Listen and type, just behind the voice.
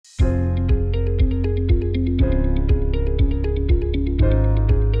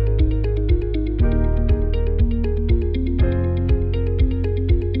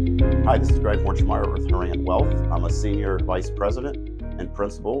Hi, this is Greg Hornschmeyer with HORAN Wealth. I'm a Senior Vice President and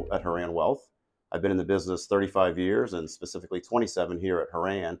Principal at HORAN Wealth. I've been in the business 35 years and specifically 27 here at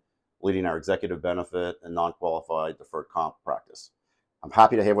HORAN, leading our executive benefit and non-qualified deferred comp practice. I'm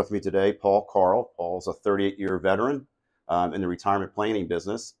happy to have with me today Paul Carl. Paul's a 38-year veteran in the retirement planning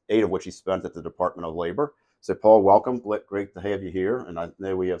business, 8 of which he spent at the Department of Labor. So Paul, welcome. Great to have you here. And I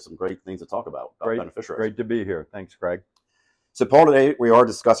know we have some great things to talk about beneficiaries. Great to be here. Thanks, Greg. So Paul, today we are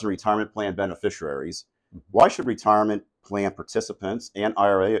discussing retirement plan beneficiaries. Why should retirement plan participants and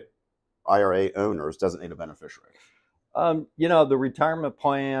IRA owners designate a beneficiary? The retirement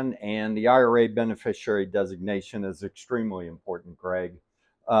plan and the IRA beneficiary designation is extremely important, Greg.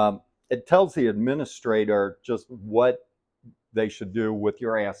 It tells the administrator just what they should do with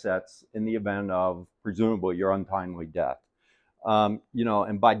your assets in the event of, presumably, your untimely death.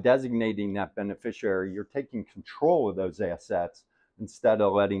 And by designating that beneficiary, you're taking control of those assets instead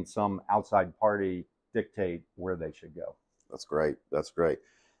of letting some outside party dictate where they should go. That's great. That's great.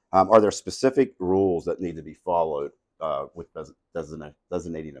 Are there specific rules that need to be followed with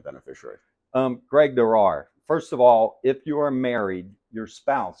designating a beneficiary? Greg, there are. First of all, if you are married, your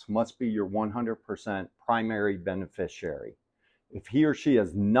spouse must be your 100% primary beneficiary. If he or she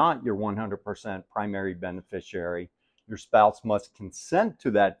is not your 100% primary beneficiary, your spouse must consent to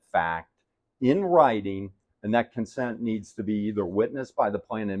that fact in writing, and that consent needs to be either witnessed by the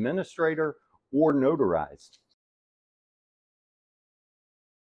plan administrator or notarized.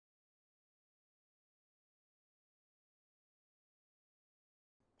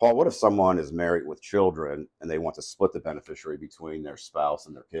 Paul, what if someone is married with children and they want to split the beneficiary between their spouse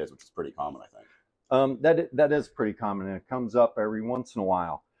and their kids, which is pretty common, I think? That is pretty common, and it comes up every once in a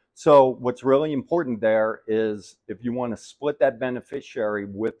while. So what's really important there is if you want to split that beneficiary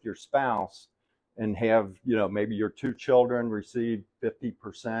with your spouse and have, maybe your 2 children receive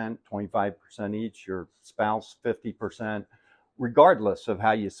 50%, 25% each, your spouse 50%, regardless of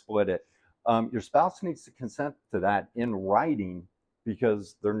how you split it, your spouse needs to consent to that in writing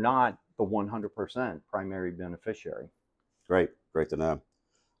because they're not the 100% primary beneficiary. Great to know.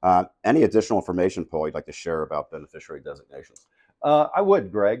 Any additional information, Paul, you'd like to share about beneficiary designations? I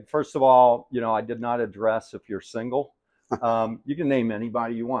would, Greg. First of all, I did not address if you're single. You can name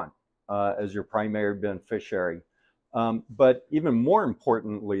anybody you want as your primary beneficiary. But even more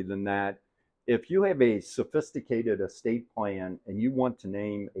importantly than that, if you have a sophisticated estate plan and you want to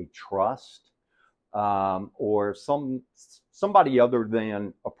name a trust or somebody other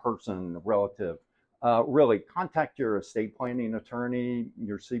than a person, a relative, really contact your estate planning attorney,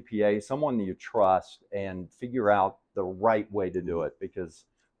 your CPA, someone that you trust, and figure out the right way to do it, because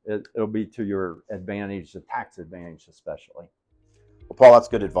it'll be to your advantage, the tax advantage especially. Well, Paul, that's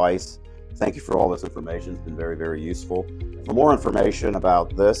good advice. Thank you for all this information. It's been very, very useful. For more information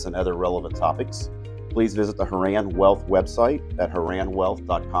about this and other relevant topics, please visit the HORAN Wealth website at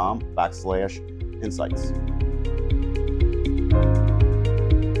horanwealth.com/insights.